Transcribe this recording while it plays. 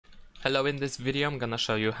Hello, in this video I'm gonna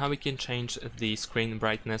show you how we can change the screen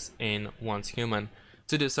brightness in Once Human.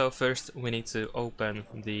 To do so, first we need to open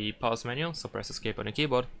the pause menu, so press escape on the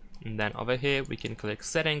keyboard, and then over here we can click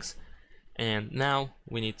settings, and now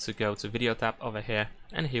we need to go to video tab over here,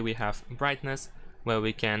 and here we have brightness, where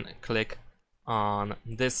we can click on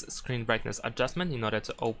this screen brightness adjustment in order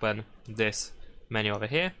to open this menu over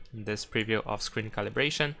here, this preview of screen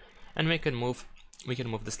calibration, and we can move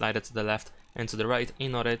the slider to the left and to the right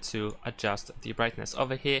in order to adjust the brightness.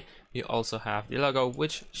 Over here you also have the logo,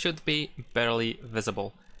 which should be barely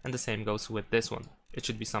visible, and the same goes with this one. It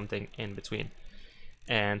should be something in between.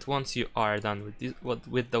 And once you are done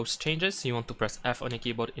with those changes, you want to press F on your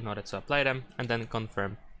keyboard in order to apply them and then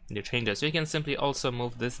confirm the changes. You can simply also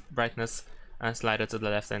move this brightness slider to the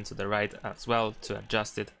left and to the right as well to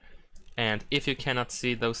adjust it. And if you cannot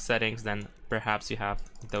see those settings, then perhaps you have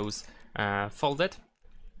those folded,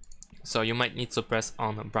 so you might need to press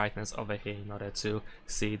on brightness over here in order to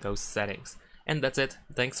see those settings. And that's it.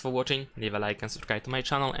 Thanks for watching. Leave a like and subscribe to my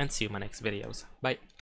channel, and see you in my next videos. Bye.